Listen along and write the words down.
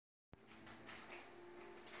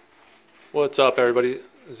What's up, everybody?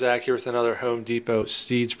 Zach here with another Home Depot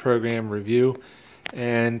Seeds Program review.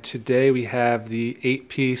 And today we have the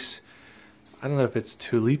 8-piece, I don't know if it's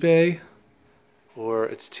Tulipe or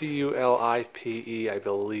it's Tulipe, I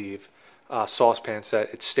believe, saucepan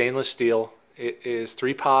set. It's stainless steel. It is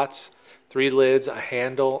 3 pots, 3 lids, a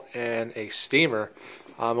handle, and a steamer.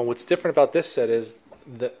 And what's different about this set is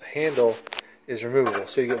the handle is removable.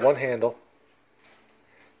 So you get one handle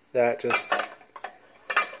that just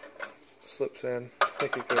slips in. I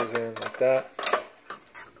think it goes in like that.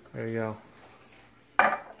 There you go.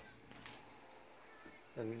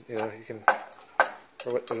 And you can,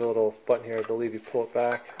 there's a little button here, I believe you pull it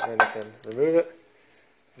back and then you can remove it.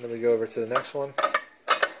 And then we go over to the next one.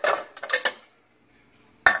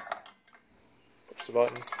 Push the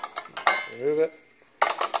button, remove it.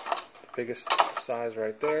 The biggest size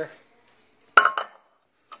right there.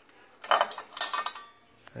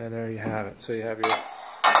 And there you have it. So you have your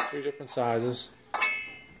 3 different sizes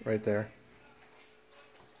right there.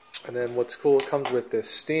 And then what's cool, it comes with this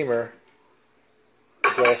steamer,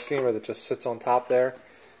 glass steamer that just sits on top there.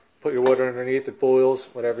 Put your water underneath, it boils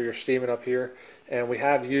whatever you're steaming up here. And we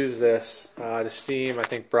have used this to steam, I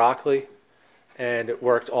think, broccoli, and it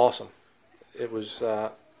worked awesome. It was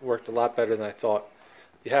worked a lot better than I thought.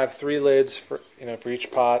 You have 3 lids for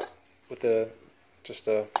each pot with just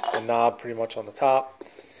a knob pretty much on the top.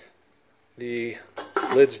 The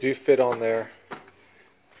lids do fit on there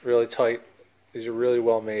really tight. These are really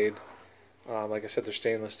well made. Like I said, they're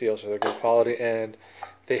stainless steel, so they're good quality. And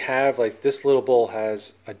they have, like, this little bowl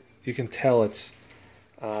has you can tell it's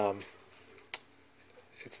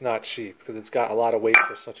not cheap because it's got a lot of weight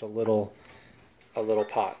for such a little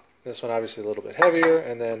pot. This one obviously a little bit heavier,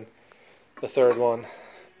 and then the third one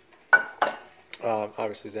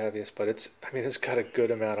obviously is the heaviest, but it's got a good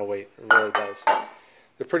amount of weight. It really does.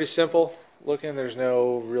 They're pretty simple looking. There's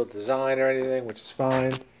no real design or anything, which is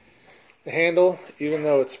fine. The handle, even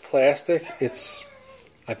though it's plastic,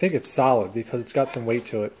 I think it's solid because it's got some weight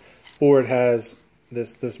to it. Or it has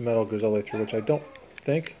this metal goes all the way through, which I don't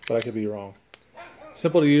think, but I could be wrong.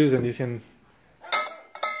 Simple to use, and you can.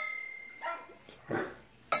 Sorry.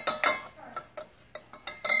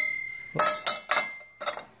 Oops.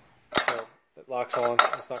 So it locks on.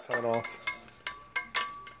 It's not coming off.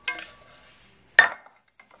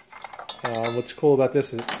 What's cool about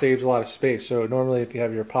this is it saves a lot of space. So normally, if you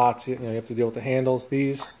have your pots, you have to deal with the handles.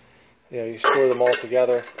 These, you store them all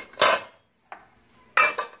together.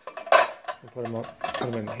 Put them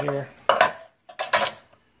in here.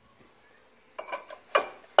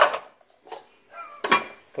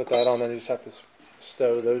 Put that on. Then you just have to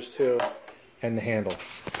stow those 2 and the handle.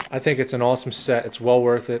 I think it's an awesome set. It's well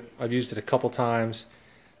worth it. I've used it a couple times.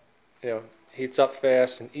 Heats up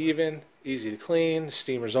fast and even. Easy to clean. The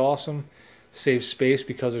steamer's awesome. Saves space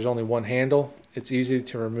because there's only one handle. It's easy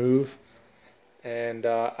to remove, and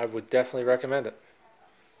I would definitely recommend it.